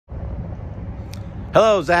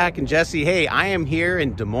Hello, Zach and Jesse. Hey, I am here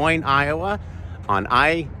in Des Moines, Iowa on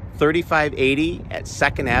I-35 at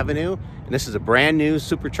 2nd Avenue. And this is a brand new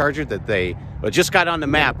supercharger that they just got on the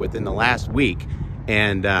map within the last week.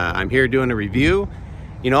 And I'm here doing a review.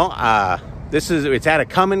 You know, it's at a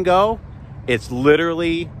come and go. It's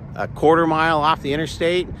literally a quarter mile off the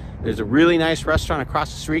interstate. There's a really nice restaurant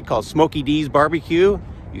across the street called Smokey D's Barbecue.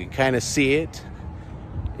 You can kind of see it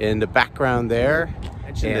in the background there.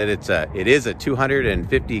 And it is a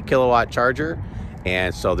 250 kilowatt charger,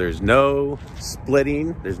 and so there's no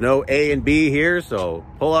splitting, there's no A and B here, so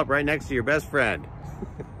pull up right next to your best friend.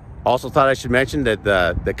 Also thought I should mention that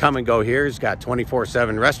the come and go here has got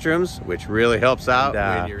 24/7 restrooms, which really helps out.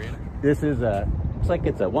 This is looks like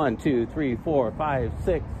it's a 1, 2, 3, 4, 5,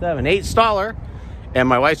 6, 7, 8 staller, and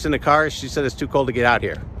my wife's in the car. She said it's too cold to get out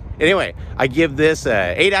here. Anyway, I give this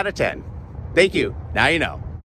a 8 out of 10. Thank you. Now you know.